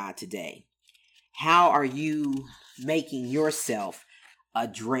offering to God today? How are you making yourself a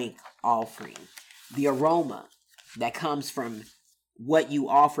drink offering? The aroma that comes from what you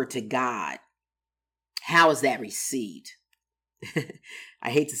offer to God, how is that received? I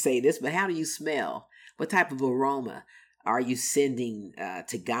hate to say this, but how do you smell? What type of aroma are you sending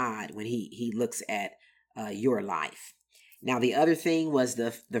to God when he looks at your life? Now, the other thing was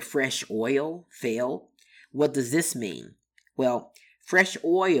the fresh oil failed. What does this mean? Well, fresh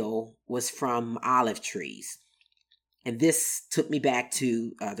oil was from olive trees. And this took me back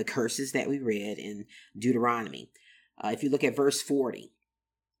to the curses that we read in Deuteronomy. If you look at verse 40,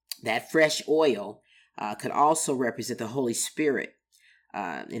 that fresh oil could also represent the Holy Spirit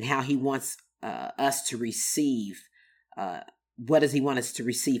and how he wants us to receive. What does he want us to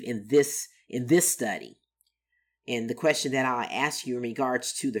receive in this study? And the question that I'll ask you in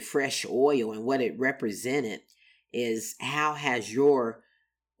regards to the fresh oil and what it represented is, how has your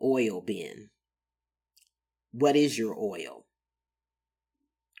oil been? What is your oil?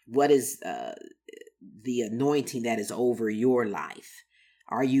 What is the anointing that is over your life?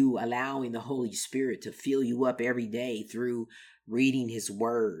 Are you allowing the Holy Spirit to fill you up every day through reading his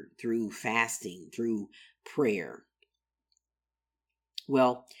word, through fasting, through prayer?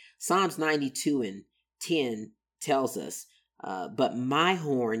 Well, Psalms 92:10 tells us, "But my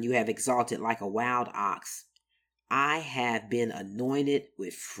horn you have exalted like a wild ox. I have been anointed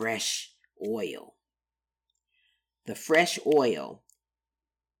with fresh oil." The fresh oil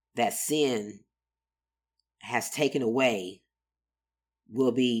that sin has taken away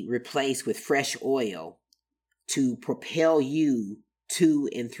will be replaced with fresh oil to propel you to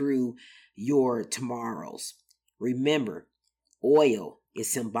and through your tomorrows. Remember, oil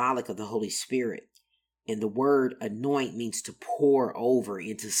is symbolic of the Holy Spirit, and the word anoint means to pour over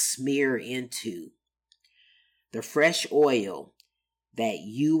and to smear into. The fresh oil that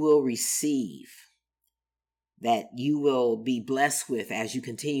you will receive, that you will be blessed with as you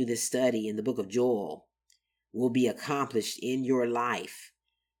continue this study in the book of Joel, will be accomplished in your life.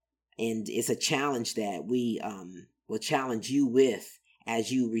 And it's a challenge that we will challenge you with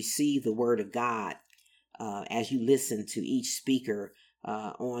as you receive the word of God, as you listen to each speaker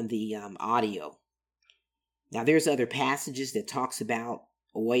on the audio. Now, there's other passages that talks about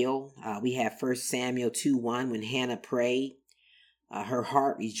oil. We have 1 Samuel 2:1, when Hannah prayed, her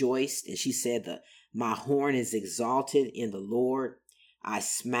heart rejoiced, and she said, "My horn is exalted in the Lord. I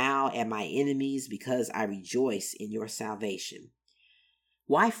smile at my enemies because I rejoice in your salvation."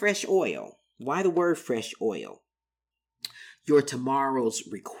 Why fresh oil? Why the word fresh oil? Your tomorrows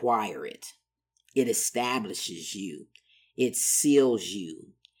require it. It establishes you. It seals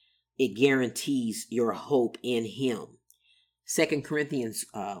you. It guarantees your hope in him. 2 Corinthians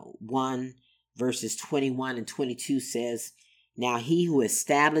 1 verses 21 and 22 says, "Now he who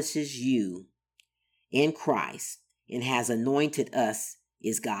establishes you in Christ and has anointed us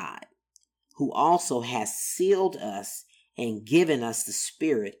is God, who also has sealed us and given us the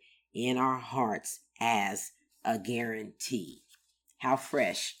Spirit in our hearts as a guarantee." How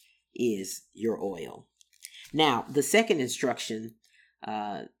fresh is your oil? Now, the second instruction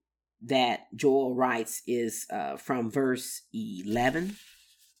that Joel writes is from verse 11.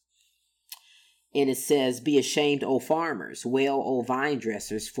 And it says, "Be ashamed, O farmers, wail, O vine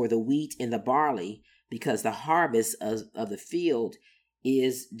dressers, for the wheat and the barley, because the harvest of the field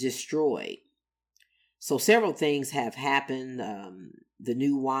is destroyed." So several things have happened. The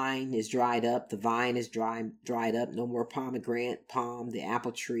new wine is dried up. The vine is dried up. No more pomegranate, palm, the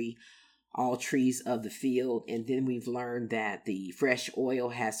apple tree, all trees of the field. And then we've learned that the fresh oil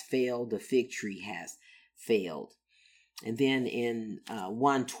has failed. The fig tree has failed. And then in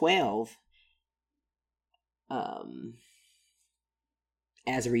 1:12,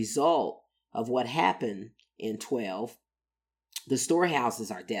 as a result of what happened in 12, the storehouses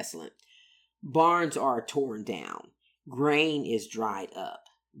are desolate. Barns are torn down. Grain is dried up.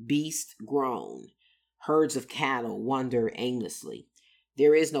 Beasts groan. Herds of cattle wander aimlessly.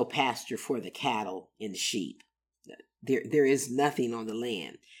 There is no pasture for the cattle and the sheep. There is nothing on the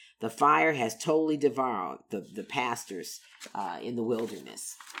land. The fire has totally devoured the pastures in the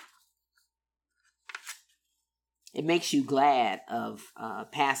wilderness. It makes you glad of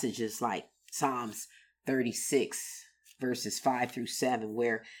passages like Psalms 36, verses 5 through 7,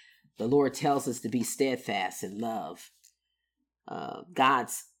 where the Lord tells us to be steadfast in love.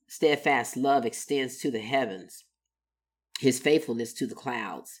 God's steadfast love extends to the heavens, his faithfulness to the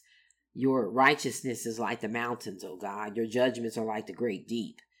clouds. Your righteousness is like the mountains, O God. Your judgments are like the great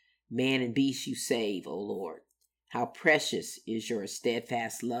deep. Man and beast you save, O Lord. How precious is your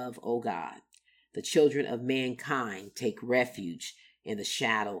steadfast love, O God. The children of mankind take refuge in the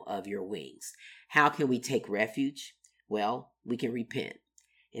shadow of your wings. How can we take refuge? Well, we can repent.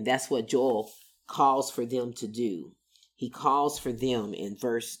 And that's what Joel calls for them to do. He calls for them in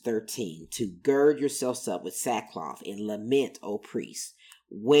verse 13 to gird yourselves up with sackcloth and lament, O priests.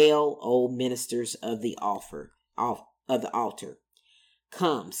 Wail, O ministers of the altar.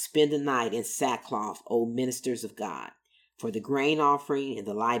 Come, spend the night in sackcloth, O ministers of God. For the grain offering and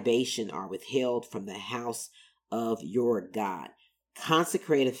the libation are withheld from the house of your God.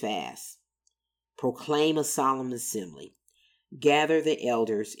 Consecrate a fast. Proclaim a solemn assembly. Gather the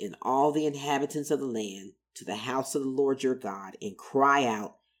elders and all the inhabitants of the land to the house of the Lord your God and cry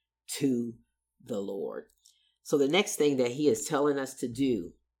out to the Lord. So the next thing that he is telling us to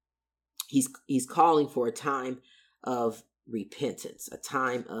do, he's calling for a time of repentance, a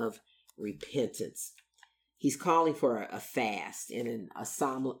time of repentance. He's calling for a fast and a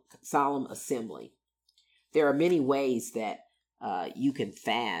solemn assembly. There are many ways that you can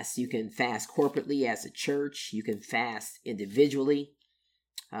fast. You can fast corporately as a church. You can fast individually,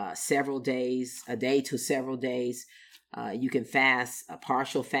 several days, a day to several days. You can fast a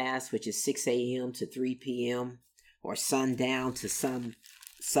partial fast, which is 6 a.m. to 3 p.m. or sundown to sun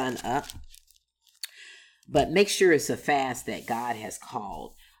up. But make sure it's a fast that God has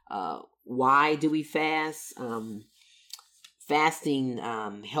called. Why do we fast? Fasting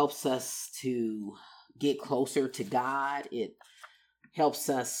helps us to get closer to God. It helps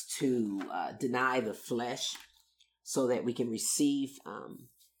us to deny the flesh so that we can receive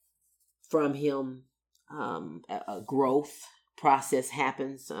from him. A growth process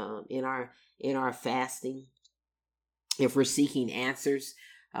happens in our fasting. If we're seeking answers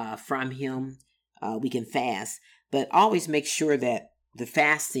from him, we can fast. But always make sure that the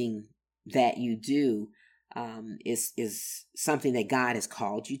fasting that you do is something that God has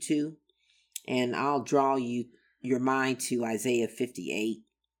called you to. And I'll draw your mind to Isaiah 58.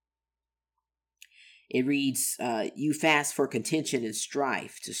 It reads, you fast for contention and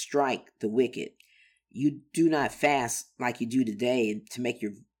strife, to strike the wicked. You do not fast like you do today to make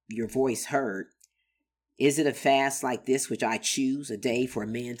your voice heard. Is it a fast like this which I choose, a day for a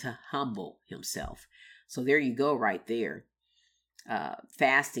man to humble himself? So there you go right there.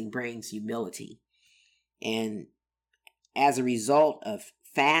 Fasting brings humility. And as a result of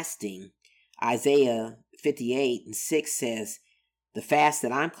fasting, Isaiah 58:6 says, the fast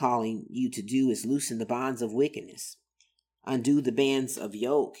that I'm calling you to do is loosen the bonds of wickedness, undo the bands of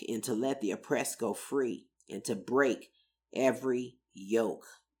yoke, and to let the oppressed go free, and to break every yoke.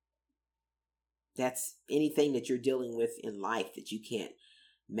 That's anything that you're dealing with in life that you can't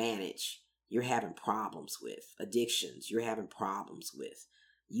manage. You're having problems with addictions. You're having problems with.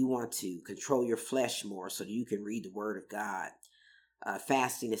 You want to control your flesh more so that you can read the word of God.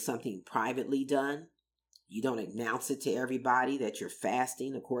 Fasting is something privately done. You don't announce it to everybody that you're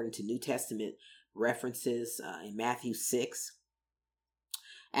fasting, according to New Testament references in Matthew 6.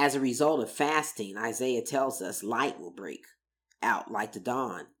 As a result of fasting, Isaiah tells us light will break out like the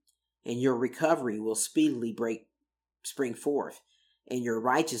dawn, and your recovery will speedily spring forth, and your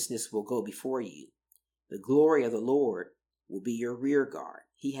righteousness will go before you. The glory of the Lord will be your rear guard.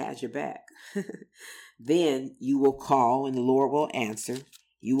 He has your back. Then you will call, and the Lord will answer.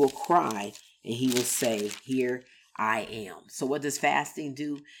 You will cry, and he will say, here I am. So what does fasting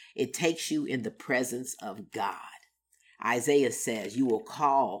do? It takes you in the presence of God. Isaiah says, you will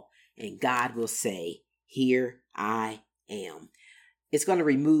call, and God will say, here I am. It's going to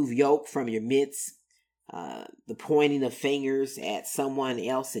remove yoke from your midst, the pointing of fingers at someone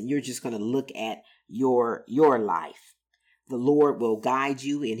else, and you're just going to look at your life. The Lord will guide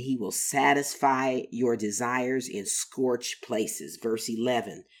you, and he will satisfy your desires in scorched places. Verse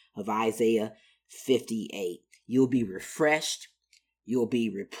 11 of Isaiah 58. You'll be refreshed, you'll be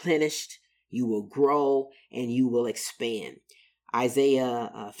replenished, you will grow, and you will expand. Isaiah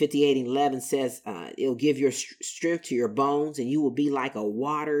 58:11 says, it'll give your strength to your bones, and you will be like a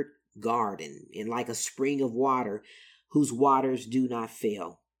watered garden and like a spring of water whose waters do not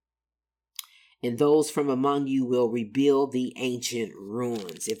fail. And those from among you will rebuild the ancient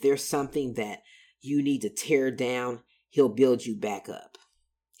ruins. If there's something that you need to tear down, he'll build you back up.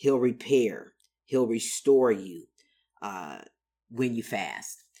 He'll repair. He'll restore you when you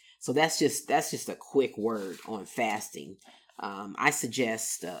fast. So that's just a quick word on fasting. I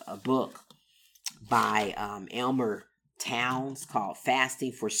suggest a book by Elmer Towns called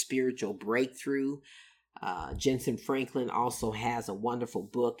Fasting for Spiritual Breakthrough. Jensen Franklin also has a wonderful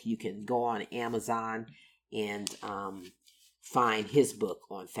book. You can go on Amazon and find his book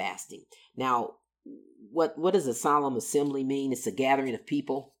on fasting. Now, what does a solemn assembly mean? It's a gathering of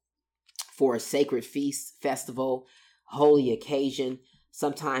people for a sacred feast, festival, holy occasion.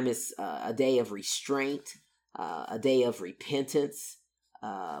 Sometimes it's a day of restraint, a day of repentance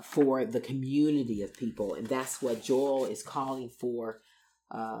for the community of people. And that's what Joel is calling for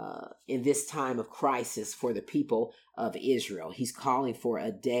in this time of crisis for the people of Israel. He's calling for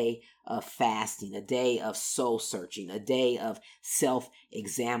a day of fasting, a day of soul searching, a day of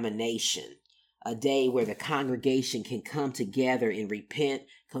self-examination, a day where the congregation can come together and repent,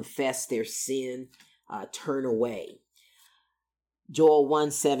 confess their sin, turn away. Joel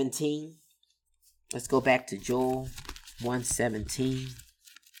 1:17. Let's go back to Joel 1:17.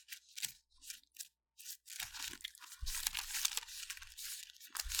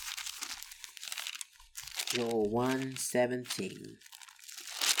 Joel 1:17.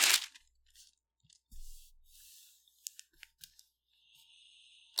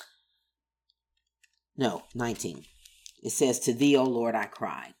 No, 19. It says, to thee, O Lord, I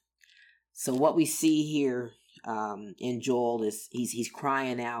cry. So what we see here in Joel is he's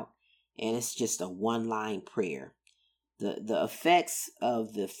crying out, and it's just a one-line prayer. The effects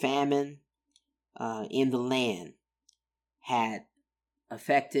of the famine in the land had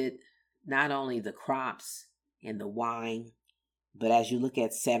affected not only the crops and the wine, but as you look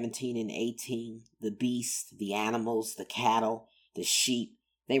at 17 and 18, the beasts, the animals, the cattle, the sheep,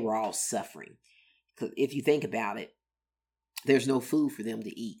 they were all suffering. Because if you think about it, there's no food for them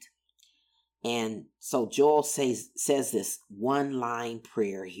to eat. And so Joel says this one-line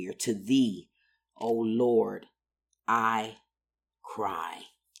prayer here, to thee, O Lord, I cry.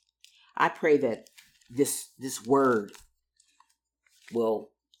 I pray that this word will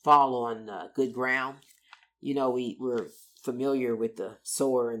fall on good ground. You know, we're familiar with the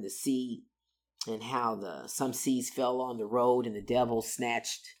sower and the seed, and how some seeds fell on the road, and the devil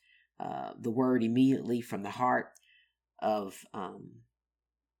snatched the word immediately from the heart of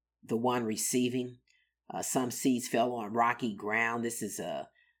the one receiving. Some seeds fell on rocky ground. This is a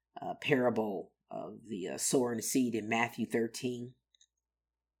parable of the sower and the seed in Matthew 13.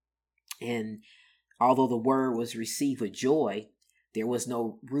 And although the word was received with joy, there was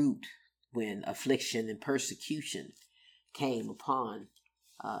no root when affliction and persecution came upon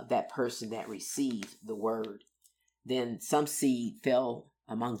that person that received the word. Then some seed fell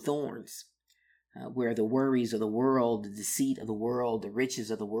among thorns, where the worries of the world, the deceit of the world, the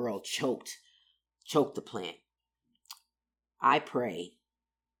riches of the world choked the plant. I pray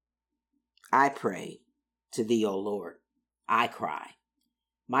to thee, O Lord, I cry.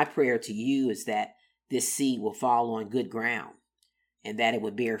 My prayer to you is that this seed will fall on good ground, and that it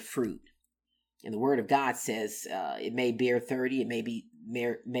would bear fruit. And the word of God says it may bear 30, it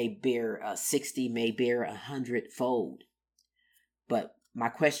may bear 60, may bear 100-fold. But my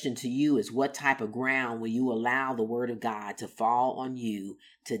question to you is, what type of ground will you allow the word of God to fall on you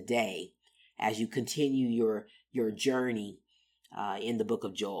today as you continue your journey in the book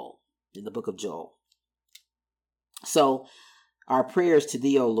of Joel? So our prayers to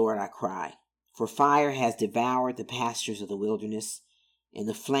thee, O Lord, I cry. For fire has devoured the pastures of the wilderness, and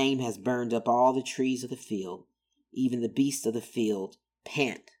the flame has burned up all the trees of the field. Even the beasts of the field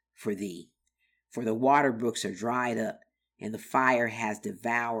pant for thee. For the water brooks are dried up, and the fire has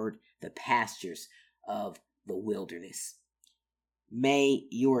devoured the pastures of the wilderness. May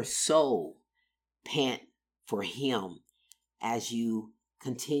your soul pant for him as you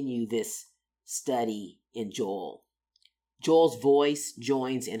continue this study in Joel. Joel's voice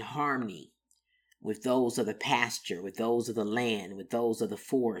joins in harmony with those of the pasture, with those of the land, with those of the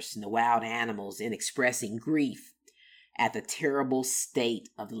forest and the wild animals in expressing grief at the terrible state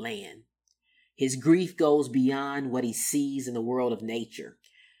of the land. His grief goes beyond what he sees in the world of nature,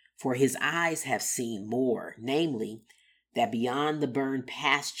 for his eyes have seen more, namely, that beyond the burned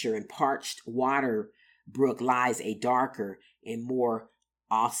pasture and parched water brook lies a darker and more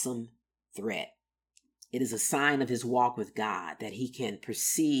awesome threat. It is a sign of his walk with God that he can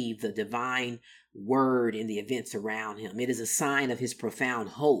perceive the divine word in the events around him. It is a sign of his profound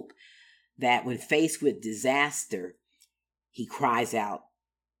hope that when faced with disaster, he cries out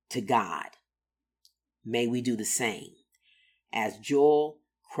to God. May we do the same. As Joel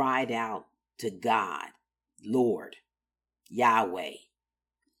cried out to God, Lord, Yahweh,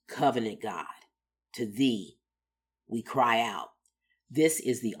 covenant God, to thee we cry out. This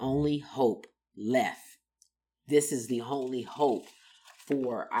is the only hope left. This is the only hope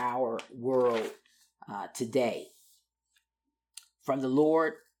for our world today. From the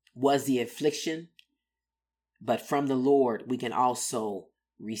Lord was the affliction, but from the Lord we can also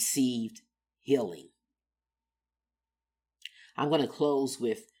receive healing. I'm going to close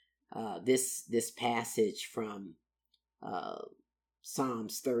with this passage from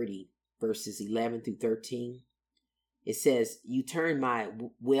Psalms 30, verses 11 through 13. It says, you turn my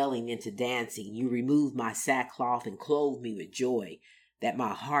wailing into dancing. You remove my sackcloth and clothe me with joy, that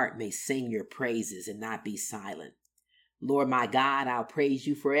my heart may sing your praises and not be silent. Lord my God, I'll praise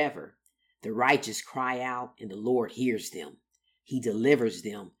you forever. The righteous cry out, and the Lord hears them. He delivers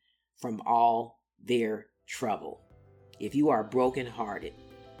them from all their trouble. If you are brokenhearted,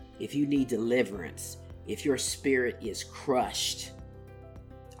 if you need deliverance, if your spirit is crushed,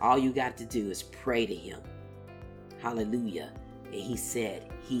 all you got to do is pray to him. Hallelujah. And he said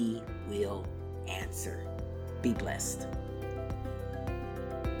he will answer. Be blessed.